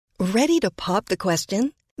Ready to pop the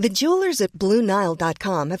question? The jewelers at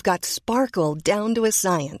BlueNile.com have got sparkle down to a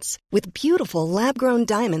science with beautiful lab-grown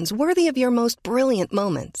diamonds worthy of your most brilliant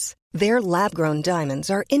moments. Their lab-grown diamonds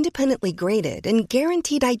are independently graded and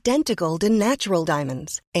guaranteed identical to natural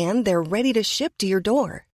diamonds, and they're ready to ship to your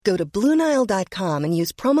door. Go to BlueNile.com and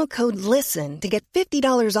use promo code LISTEN to get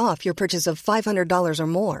 $50 off your purchase of $500 or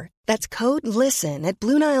more. That's code LISTEN at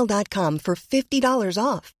BlueNile.com for $50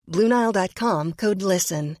 off. BlueNile.com, code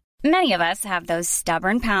LISTEN. Many of us have those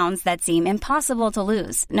stubborn pounds that seem impossible to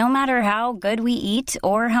lose, no matter how good we eat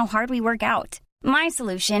or how hard we work out. My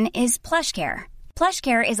solution is PlushCare.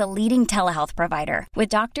 PlushCare is a leading telehealth provider with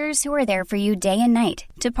doctors who are there for you day and night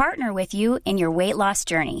to partner with you in your weight loss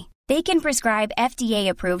journey. They can prescribe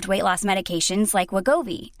FDA-approved weight loss medications like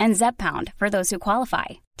Wegovy and Zepbound for those who qualify.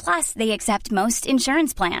 Plus, they accept most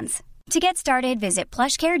insurance plans. To get started, visit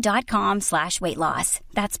plushcare.com/weightloss.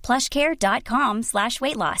 That's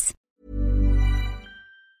plushcare.com/weightloss.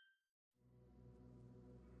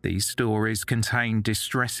 These stories contain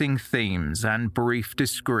distressing themes and brief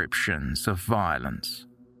descriptions of violence.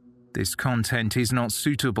 This content is not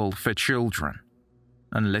suitable for children,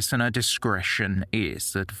 and listener discretion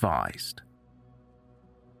is advised.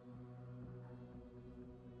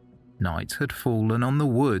 Night had fallen on the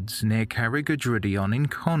woods near Cerrig-y-Drudion in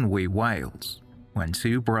Conwy, Wales, when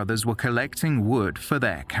two brothers were collecting wood for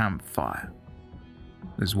their campfire.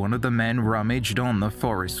 As one of the men rummaged on the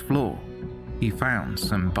forest floor, he found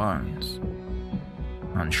some bones.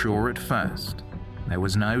 Unsure at first, there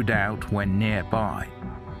was no doubt when nearby,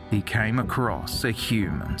 he came across a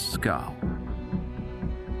human skull.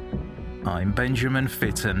 I'm Benjamin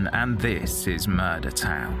Fitton, and this is Murder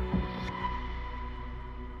Town.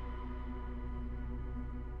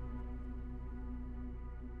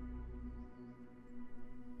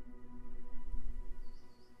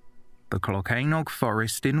 The Clocaenog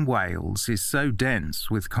Forest in Wales is so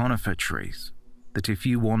dense with conifer trees that if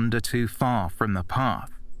you wander too far from the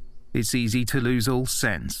path, it's easy to lose all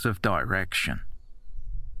sense of direction.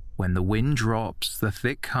 When the wind drops the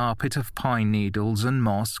thick carpet of pine needles and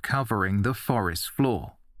moss covering the forest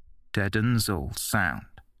floor, deadens all sound.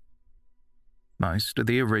 Most of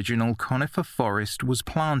the original conifer forest was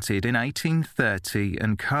planted in 1830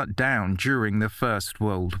 and cut down during the First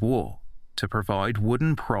World War to provide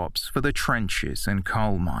wooden props for the trenches and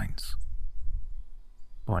coal mines.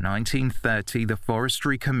 By 1930, the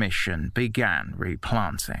Forestry Commission began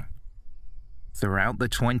replanting. Throughout the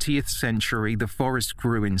 20th century, the forest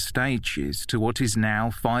grew in stages to what is now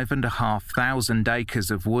 5,500 acres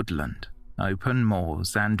of woodland, open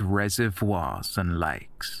moors and reservoirs and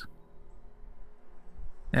lakes.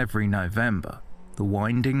 Every November, the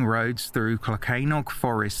winding roads through Clocaenog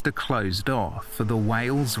Forest are closed off for the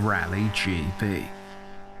Wales Rally GB.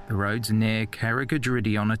 The roads near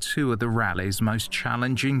Cerrig-y-Drudion are two of the rally's most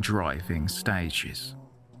challenging driving stages.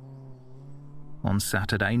 On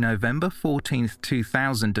Saturday, November 14th,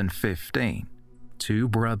 2015, two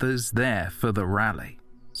brothers there for the rally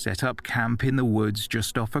set up camp in the woods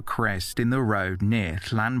just off a crest in the road near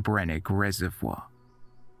Llanbrennig Reservoir.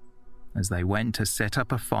 As they went to set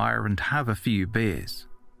up a fire and have a few beers,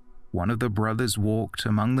 one of the brothers walked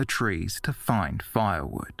among the trees to find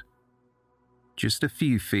firewood. Just a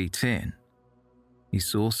few feet in, he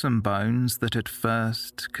saw some bones that at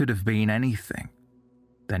first could have been anything.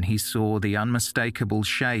 Then he saw the unmistakable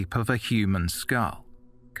shape of a human skull,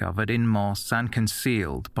 covered in moss and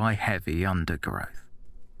concealed by heavy undergrowth.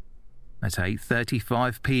 At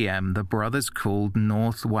 8:35 p.m, the brothers called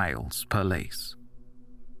North Wales Police.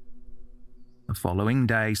 The following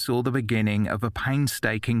day saw the beginning of a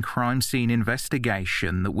painstaking crime scene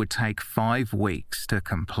investigation that would take 5 weeks to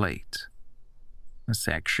complete. A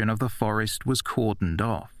section of the forest was cordoned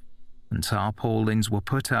off, and tarpaulins were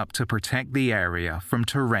put up to protect the area from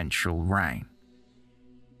torrential rain.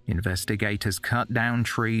 Investigators cut down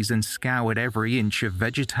trees and scoured every inch of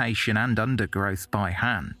vegetation and undergrowth by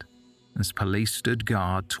hand, as police stood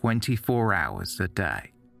guard 24 hours a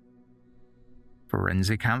day.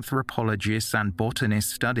 Forensic anthropologists and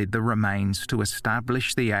botanists studied the remains to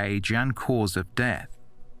establish the age and cause of death,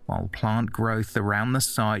 while plant growth around the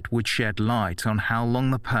site would shed light on how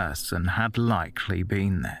long the person had likely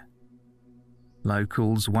been there.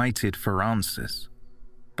 Locals waited for answers,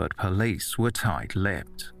 but police were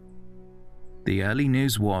tight-lipped. The early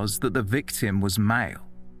news was that the victim was male,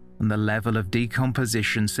 and the level of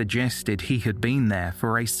decomposition suggested he had been there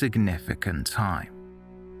for a significant time.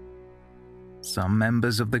 Some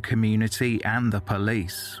members of the community and the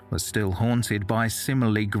police were still haunted by a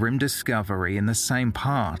similarly grim discovery in the same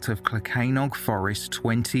part of Clocaenog Forest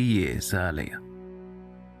 20 years earlier.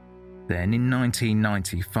 Then in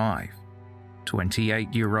 1995,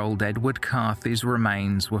 28-year-old Edward Carthy's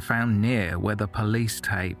remains were found near where the police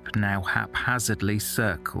tape now haphazardly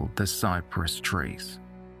circled the cypress trees.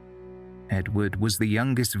 Edward was the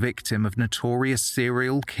youngest victim of notorious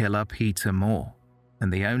serial killer Peter Moore,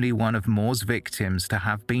 and the only one of Moore's victims to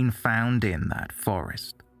have been found in that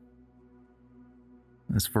forest.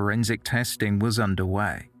 As forensic testing was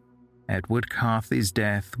underway, Edward Carthy's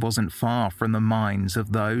death wasn't far from the minds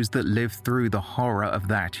of those that lived through the horror of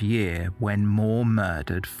that year when Moore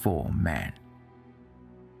murdered 4 men.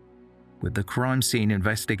 With the crime scene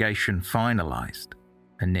investigation finalized,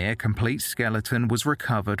 a near-complete skeleton was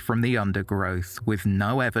recovered from the undergrowth with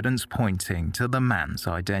no evidence pointing to the man's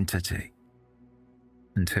identity.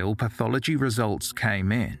 Until pathology results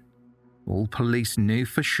came in, all police knew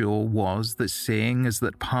for sure was that seeing as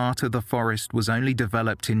that part of the forest was only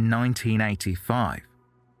developed in 1985,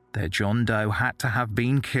 their John Doe had to have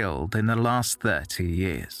been killed in the last 30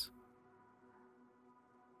 years.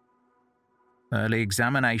 Early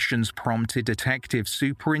examinations prompted Detective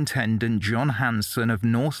Superintendent John Hanson of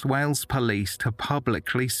North Wales Police to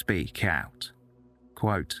publicly speak out.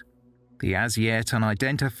 Quote, "The as yet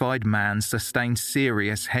unidentified man sustained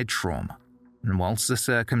serious head trauma, and whilst the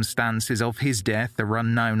circumstances of his death are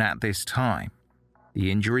unknown at this time,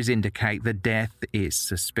 the injuries indicate that death is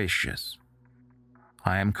suspicious.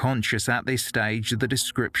 I am conscious at this stage the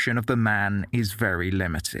description of the man is very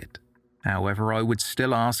limited. However, I would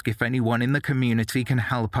still ask if anyone in the community can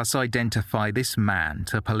help us identify this man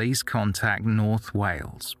to please contact North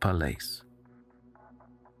Wales Police."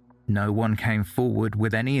 No one came forward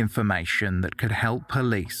with any information that could help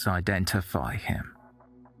police identify him.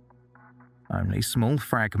 Only small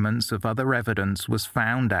fragments of other evidence was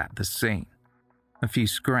found at the scene. A few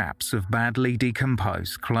scraps of badly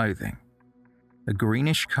decomposed clothing, a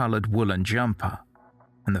greenish-coloured woolen jumper,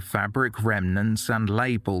 and the fabric remnants and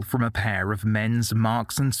label from a pair of men's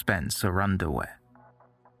Marks & Spencer underwear.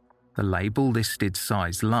 The label listed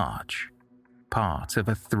size large, part of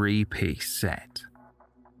a 3-piece set.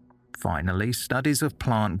 Finally, studies of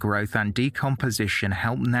plant growth and decomposition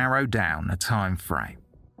helped narrow down a time frame.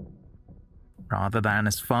 Rather than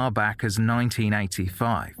as far back as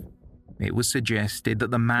 1985, it was suggested that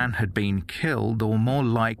the man had been killed, or more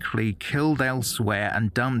likely killed elsewhere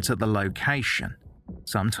and dumped at the location,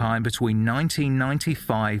 sometime between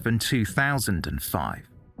 1995 and 2005,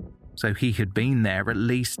 so he had been there at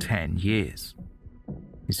least 10 years.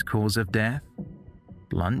 His cause of death?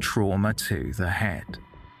 Blunt trauma to the head.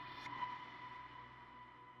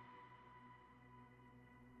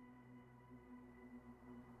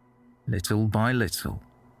 Little by little,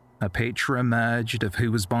 a picture emerged of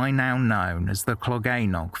who was by now known as the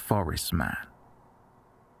Clocaenog Forest Man.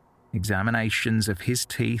 Examinations of his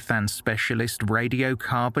teeth and specialist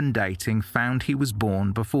radiocarbon dating found he was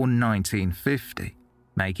born before 1950,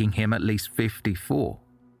 making him at least 54,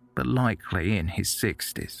 but likely in his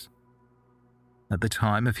 60s. At the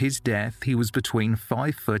time of his death, he was between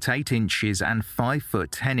 5 foot 8 inches and 5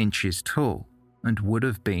 foot 10 inches tall and would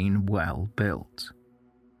have been well built.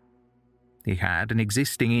 He had an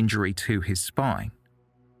existing injury to his spine,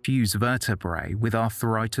 fused vertebrae with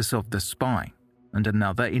arthritis of the spine, and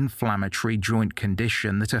another inflammatory joint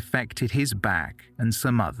condition that affected his back and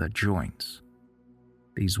some other joints.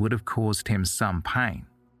 These would have caused him some pain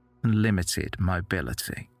and limited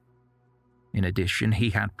mobility. In addition, he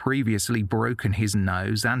had previously broken his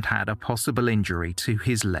nose and had a possible injury to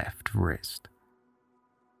his left wrist.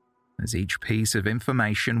 As each piece of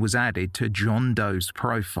information was added to John Doe's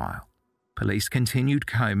profile, police continued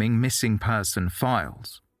combing missing person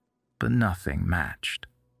files, but nothing matched.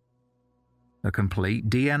 A complete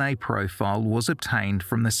DNA profile was obtained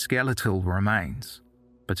from the skeletal remains,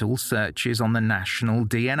 but all searches on the National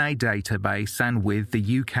DNA Database and with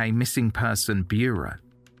the UK Missing Person Bureau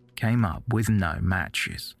came up with no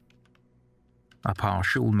matches. A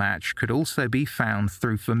partial match could also be found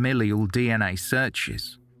through familial DNA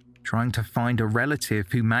searches, trying to find a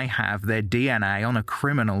relative who may have their DNA on a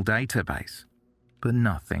criminal database, but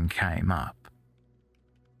nothing came up.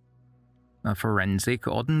 A forensic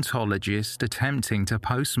odontologist attempting to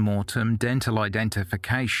post-mortem dental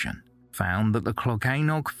identification found that the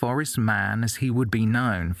Clocaenog Forest Man, as he would be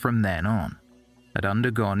known from then on, had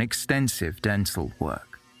undergone extensive dental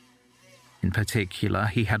work. In particular,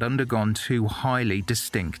 he had undergone 2 highly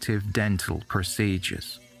distinctive dental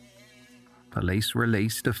procedures. Police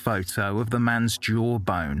released a photo of the man's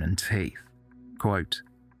jawbone and teeth. Quote,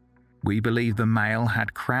 "We believe the male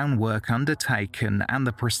had crown work undertaken and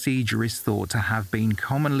the procedure is thought to have been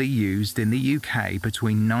commonly used in the UK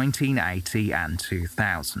between 1980 and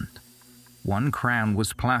 2000. One crown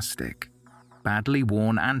was plastic, badly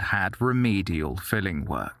worn and had remedial filling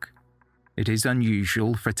work. It is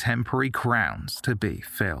unusual for temporary crowns to be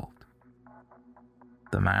filled.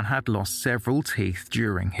 The man had lost several teeth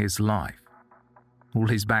during his life. All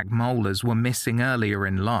his back molars were missing earlier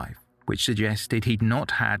in life, which suggested he'd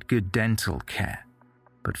not had good dental care,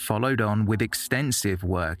 but followed on with extensive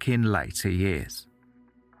work in later years.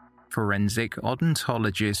 Forensic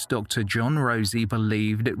odontologist Dr. John Rosey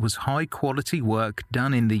believed it was high-quality work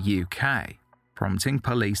done in the UK, prompting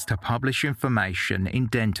police to publish information in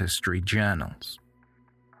dentistry journals.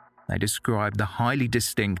 They described the highly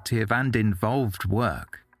distinctive and involved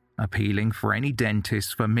work, appealing for any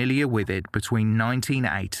dentist familiar with it between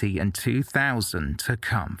 1980 and 2000 to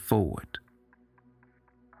come forward.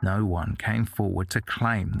 No one came forward to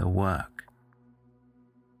claim the work.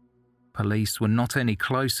 Police were not any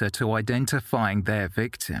closer to identifying their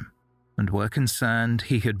victim and were concerned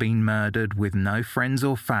he had been murdered with no friends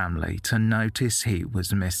or family to notice he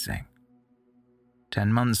was missing.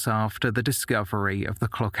 10 months after the discovery of the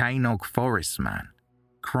Clocaenog Forest man,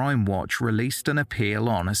 Crime Watch released an appeal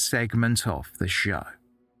on a segment of the show.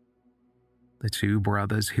 The two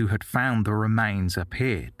brothers who had found the remains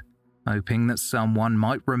appeared, hoping that someone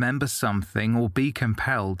might remember something or be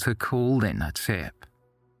compelled to call in a tip.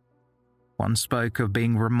 One spoke of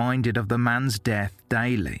being reminded of the man's death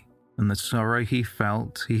daily and the sorrow he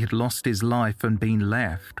felt he had lost his life and been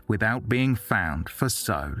left without being found for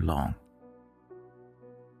so long.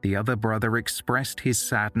 The other brother expressed his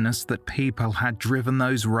sadness that people had driven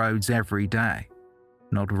those roads every day,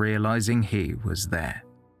 not realizing he was there.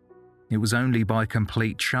 It was only by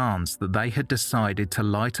complete chance that they had decided to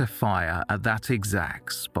light a fire at that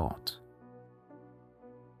exact spot.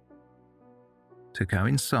 To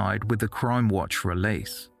coincide with the Crime Watch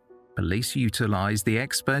release, police utilised the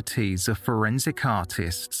expertise of forensic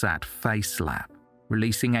artists at FaceLab,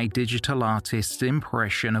 releasing a digital artist's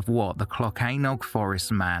impression of what the Clocaenog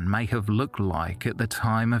Forest man may have looked like at the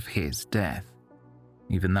time of his death.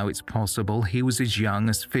 Even though it's possible he was as young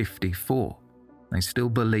as 54, they still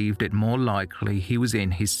believed it more likely he was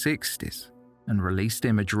in his 60s and released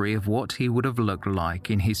imagery of what he would have looked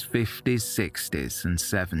like in his 50s, 60s and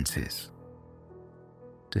 70s.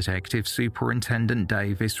 Detective Superintendent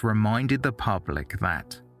Davis reminded the public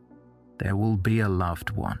that there will be a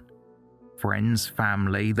loved one, friends,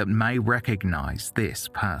 family that may recognize this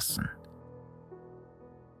person.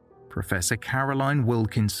 Professor Caroline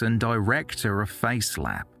Wilkinson, director of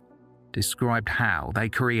FaceLab, described how they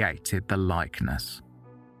created the likeness.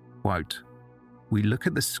 Quote, "We look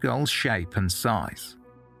at the skull's shape and size,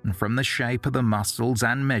 and from the shape of the muscles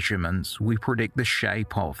and measurements, we predict the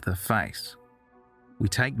shape of the face. We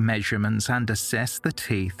take measurements and assess the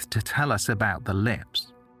teeth to tell us about the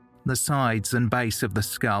lips, the sides and base of the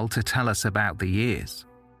skull to tell us about the ears,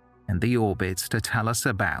 and the orbits to tell us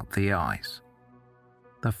about the eyes.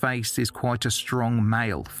 The face is quite a strong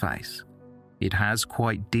male face. It has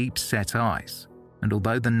quite deep-set eyes, and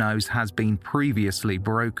although the nose has been previously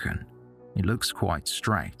broken, it looks quite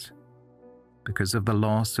straight. Because of the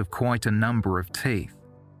loss of quite a number of teeth,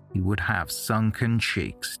 he would have sunken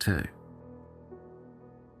cheeks too.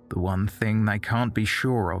 The one thing they can't be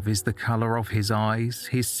sure of is the colour of his eyes,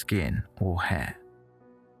 his skin or hair."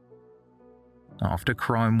 After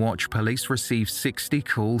Crime Watch, police received 60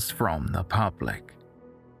 calls from the public.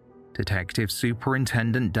 Detective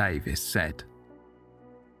Superintendent Davis said,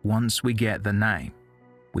 "Once we get the name,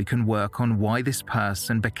 we can work on why this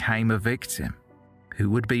person became a victim, who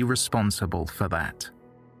would be responsible for that,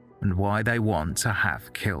 and why they want to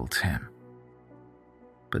have killed him."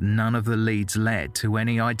 But none of the leads led to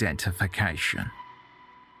any identification.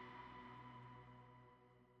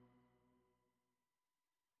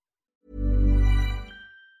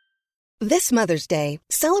 This Mother's Day,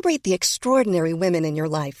 celebrate the extraordinary women in your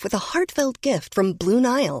life with a heartfelt gift from Blue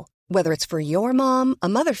Nile. Whether it's for your mom, a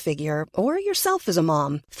mother figure, or yourself as a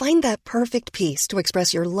mom, find that perfect piece to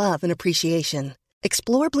express your love and appreciation.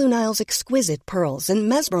 Explore Blue Nile's exquisite pearls and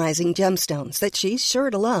mesmerizing gemstones that she's sure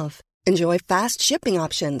to love. Enjoy fast shipping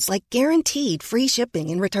options like guaranteed free shipping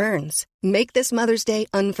and returns. Make this Mother's Day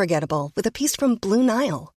unforgettable with a piece from Blue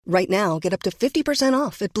Nile. Right now, get up to 50%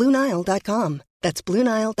 off at BlueNile.com. That's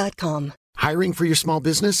BlueNile.com. Hiring for your small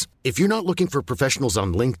business? If you're not looking for professionals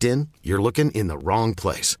on LinkedIn, you're looking in the wrong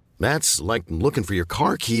place. That's like looking for your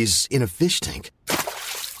car keys in a fish tank.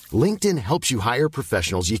 LinkedIn helps you hire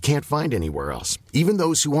professionals you can't find anywhere else, even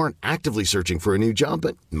those who aren't actively searching for a new job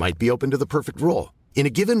but might be open to the perfect role. In a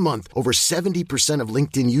given month, over 70% of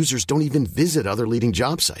LinkedIn users don't even visit other leading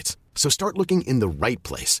job sites. So start looking in the right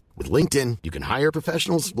place. With LinkedIn, you can hire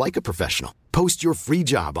professionals like a professional. Post your free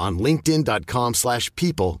job on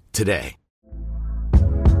linkedin.com/people today.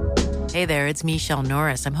 Hey there, it's Michelle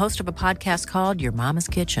Norris. I'm host of a podcast called Your Mama's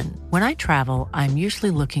Kitchen. When I travel, I'm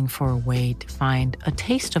usually looking for a way to find a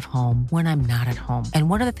taste of home when I'm not at home. And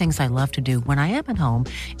one of the things I love to do when I am at home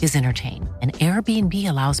is entertain. And Airbnb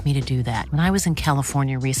allows me to do that. When I was in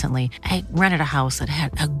California recently, I rented a house that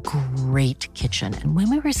had a great kitchen. And when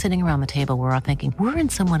we were sitting around the table, we were all thinking, we're in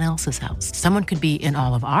someone else's house. Someone could be in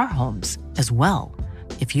all of our homes as well.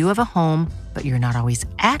 If you have a home, but you're not always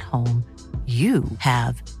at home, you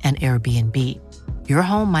have an Airbnb. Your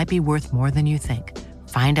home might be worth more than you think.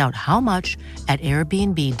 Find out how much at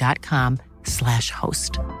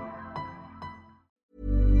airbnb.com/host.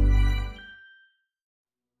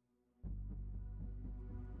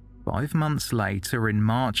 Five months later, in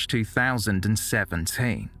March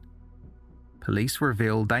 2017, police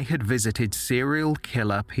revealed they had visited serial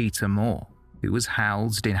killer Peter Moore, who was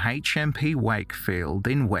housed in HMP Wakefield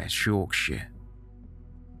in West Yorkshire.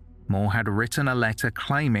 Moore had written a letter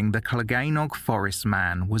claiming the Clocaenog Forest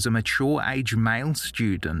man was a mature-age male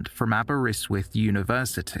student from Aberystwyth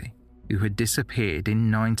University who had disappeared in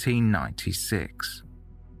 1996.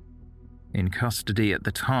 In custody at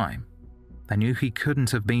the time, they knew he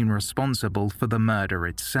couldn't have been responsible for the murder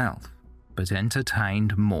itself, but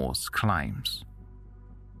entertained Moore's claims.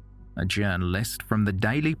 A journalist from the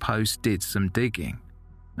Daily Post did some digging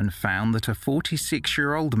and found that a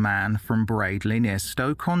 46-year-old man from Braidley near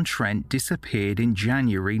Stoke-on-Trent disappeared in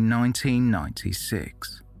January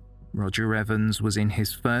 1996. Roger Evans was in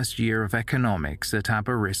his first year of economics at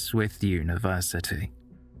Aberystwyth University.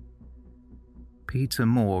 Peter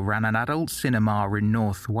Moore ran an adult cinema in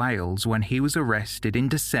North Wales when he was arrested in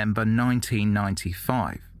December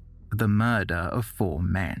 1995 for the murder of 4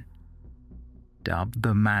 men. Dubbed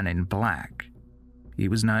the Man in Black, he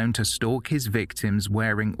was known to stalk his victims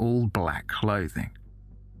wearing all black clothing.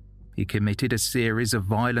 He committed a series of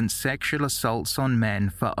violent sexual assaults on men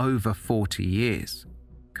for over 40 years,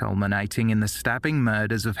 culminating in the stabbing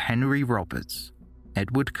murders of Henry Roberts,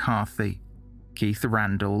 Edward Carthy, Keith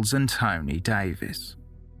Randalls and Tony Davis.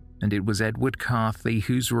 And it was Edward Carthy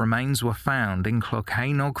whose remains were found in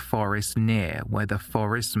Clocaenog Forest near where the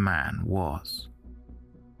forest man was.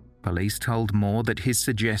 Police told Moore that his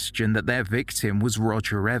suggestion that their victim was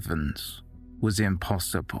Roger Evans was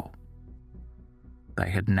impossible.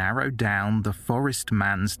 They had narrowed down the forest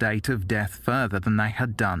man's date of death further than they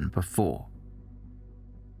had done before,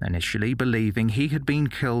 initially believing he had been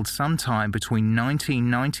killed sometime between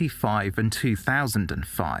 1995 and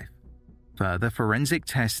 2005. Further forensic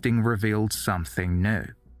testing revealed something new,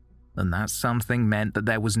 and that something meant that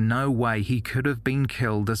there was no way he could have been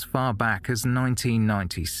killed as far back as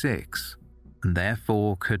 1996, and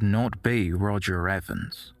therefore could not be Roger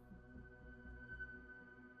Evans.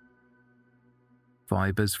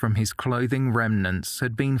 Fibers from his clothing remnants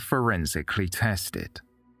had been forensically tested.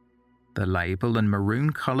 The label and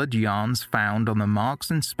maroon-coloured yarns found on the Marks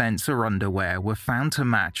 & Spencer underwear were found to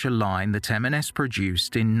match a line that M&S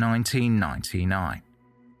produced in 1999.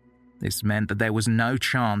 This meant that there was no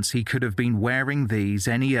chance he could have been wearing these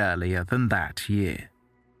any earlier than that year.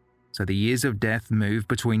 So the years of death moved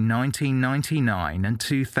between 1999 and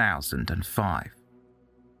 2005.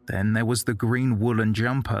 Then there was the green woolen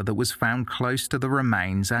jumper that was found close to the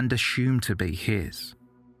remains and assumed to be his.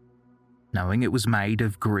 Knowing it was made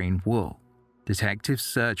of green wool, detectives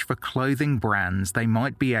searched for clothing brands they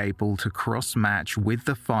might be able to cross-match with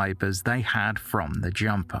the fibers they had from the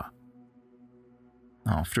jumper.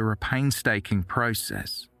 After a painstaking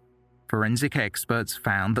process, forensic experts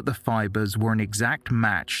found that the fibers were an exact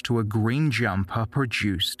match to a green jumper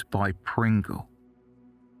produced by Pringle.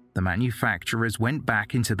 The manufacturers went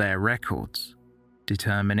back into their records,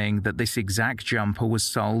 determining that this exact jumper was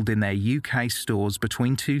sold in their UK stores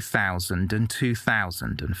between 2000 and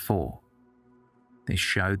 2004. This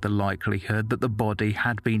showed the likelihood that the body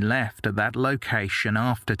had been left at that location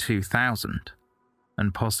after 2000,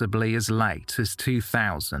 and possibly as late as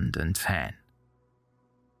 2010.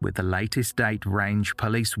 With the latest date range,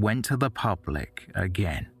 police went to the public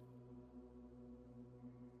again.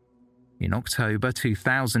 In October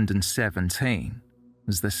 2017,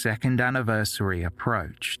 as the second anniversary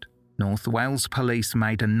approached, North Wales Police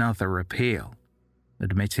made another appeal,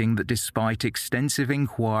 admitting that despite extensive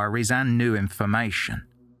inquiries and new information,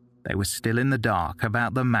 they were still in the dark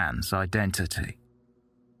about the man's identity.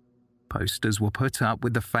 Posters were put up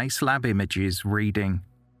with the face lab images reading,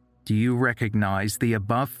 "Do you recognise the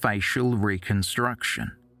above facial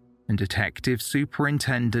reconstruction?" And Detective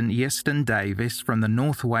Superintendent Iestyn Davis from the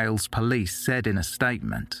North Wales Police said in a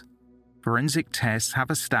statement, forensic tests have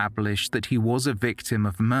established that he was a victim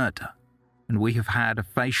of murder, and we have had a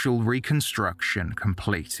facial reconstruction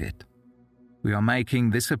completed. We are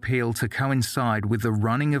making this appeal to coincide with the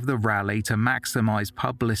running of the rally to maximise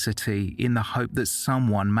publicity in the hope that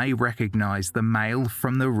someone may recognise the male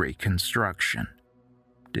from the reconstruction.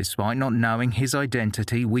 Despite not knowing his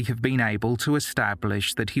identity, we have been able to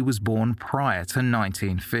establish that he was born prior to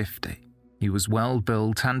 1950. He was well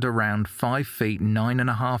built and around 5 feet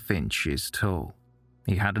 9.5 inches tall.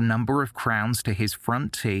 He had a number of crowns to his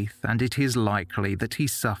front teeth, and it is likely that he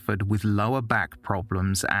suffered with lower back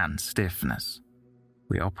problems and stiffness.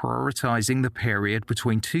 We are prioritising the period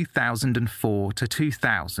between 2004 to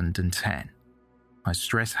 2010. I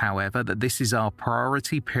stress, however, that this is our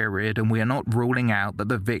priority period and we are not ruling out that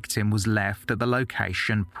the victim was left at the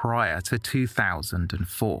location prior to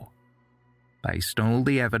 2004. Based on all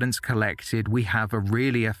the evidence collected, we have a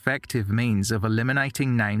really effective means of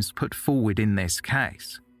eliminating names put forward in this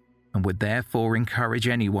case, and would therefore encourage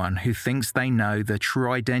anyone who thinks they know the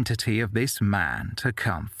true identity of this man to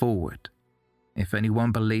come forward. If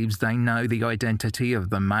anyone believes they know the identity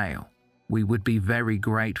of the male, we would be very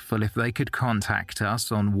grateful if they could contact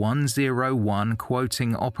us on 101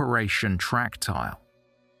 quoting Operation Tractile,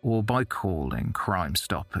 or by calling Crime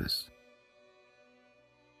Stoppers.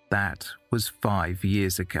 That was 5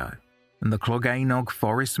 years ago, and the Clocaenog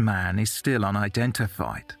Forest man is still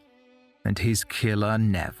unidentified, and his killer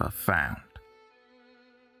never found.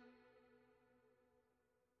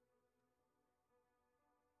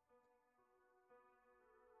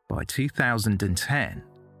 By 2010,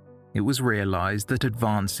 it was realized that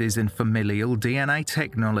advances in familial DNA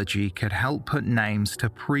technology could help put names to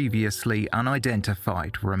previously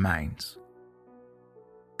unidentified remains.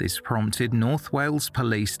 This prompted North Wales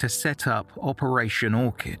Police to set up Operation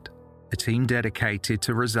Orchid, a team dedicated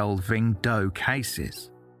to resolving Doe cases,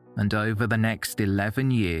 and over the next 11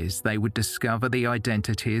 years they would discover the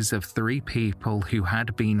identities of 3 people who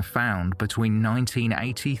had been found between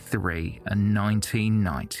 1983 and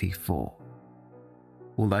 1994.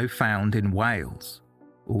 Although found in Wales,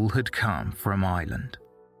 all had come from Ireland.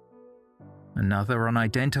 Another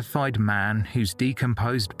unidentified man whose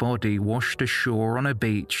decomposed body washed ashore on a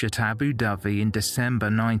beach at Abu Dhabi in December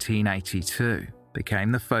 1982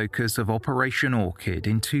 became the focus of Operation Orchid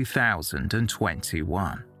in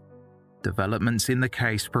 2021. Developments in the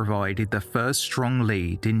case provided the first strong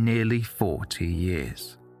lead in nearly 40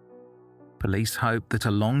 years. Police hope that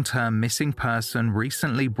a long-term missing person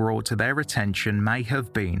recently brought to their attention may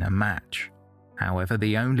have been a match. However,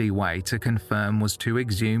 the only way to confirm was to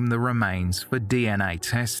exhume the remains for DNA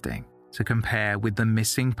testing to compare with the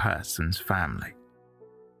missing person's family.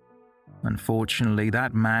 Unfortunately,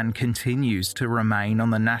 that man continues to remain on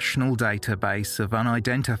the national database of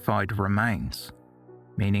unidentified remains,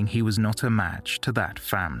 meaning he was not a match to that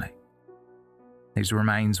family. His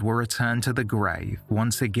remains were returned to the grave,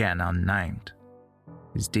 once again unnamed.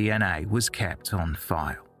 His DNA was kept on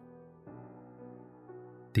file.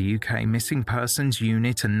 The UK Missing Persons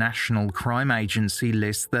Unit and National Crime Agency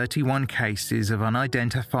lists 31 cases of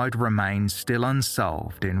unidentified remains still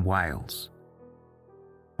unsolved in Wales.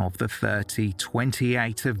 Of the 30,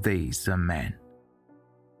 28 of these are men.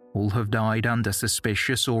 All have died under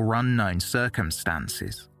suspicious or unknown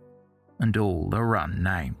circumstances, and all are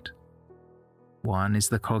unnamed. One is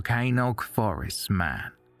the Clocaenog Forest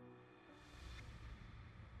man.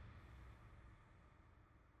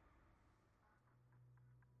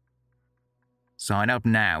 Sign up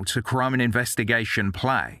now to Crime and Investigation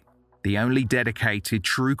Play, the only dedicated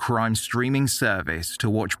true crime streaming service to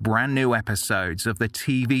watch brand new episodes of the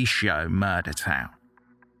TV show Murder Town.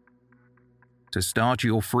 To start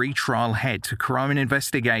your free trial, head to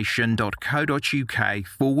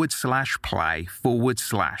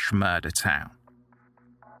crimeandinvestigation.co.uk/play/Murder Town.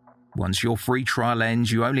 Once your free trial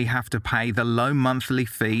ends, you only have to pay the low monthly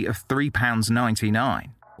fee of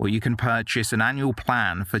 £3.99, or you can purchase an annual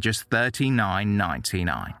plan for just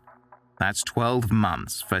 $39.99. That's 12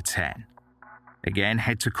 months for $10. Again,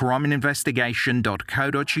 head to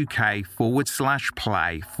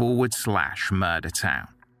crimeandinvestigation.co.uk/play/Murder Town.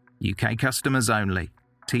 UK customers only.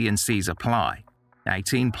 T&Cs apply.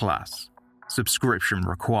 18 plus. Subscription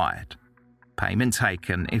required. Payment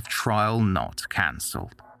taken if trial not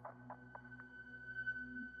cancelled.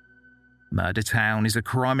 Murder Town is a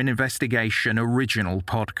Crime and Investigation original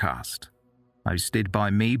podcast. Hosted by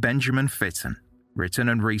me, Benjamin Fitton. Written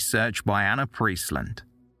and researched by Anna Priestland.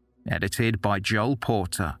 Edited by Joel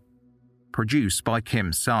Porter. Produced by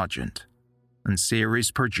Kim Sargent. And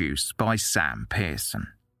series produced by Sam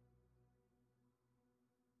Pearson.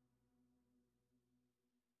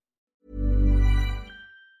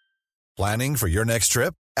 Planning for your next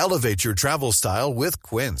trip? Elevate your travel style with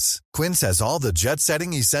Quince. Quince has all the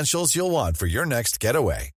jet-setting essentials you'll want for your next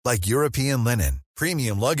getaway, like European linen,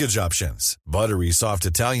 premium luggage options, buttery soft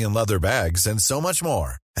Italian leather bags, and so much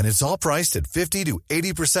more. And it's all priced at 50 to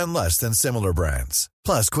 80% less than similar brands.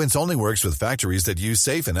 Plus, Quince only works with factories that use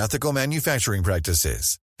safe and ethical manufacturing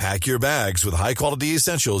practices. Pack your bags with high-quality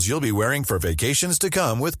essentials you'll be wearing for vacations to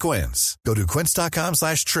come with Quince. Go to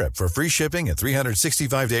quince.com/trip for free shipping and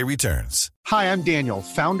 365-day returns. Hi, I'm Daniel,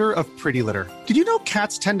 founder of Pretty Litter. Did you know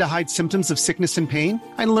cats tend to hide symptoms of sickness and pain?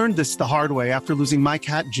 I learned this the hard way after losing my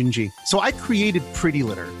cat, Gingy. So I created Pretty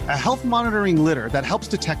Litter, a health monitoring litter that helps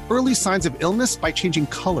detect early signs of illness by changing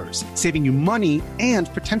colors, saving you money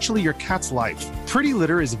and potentially your cat's life. Pretty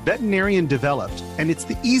Litter is veterinarian developed, and it's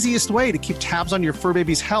the easiest way to keep tabs on your fur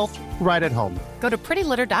baby's health right at home. Go to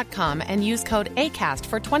prettylitter.com and use code ACAST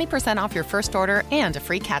for 20% off your first order and a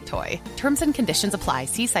free cat toy. Terms and conditions apply.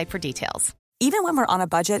 See site for details. Even when we're on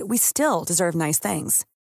a budget, we still deserve nice things.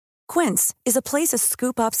 Quince is a place to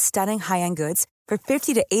scoop up stunning high-end goods for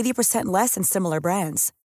 50 to 80% less than similar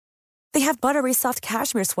brands. They have buttery soft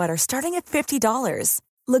cashmere sweaters starting at $50,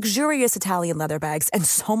 luxurious Italian leather bags, and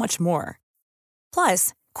so much more.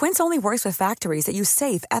 Plus, Quince only works with factories that use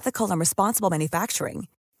safe, ethical, and responsible manufacturing.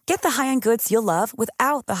 Get the high-end goods you'll love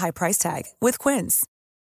without the high price tag with Quince.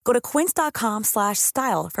 Go to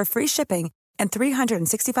quince.com/style for free shipping and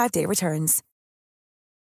 365-day returns.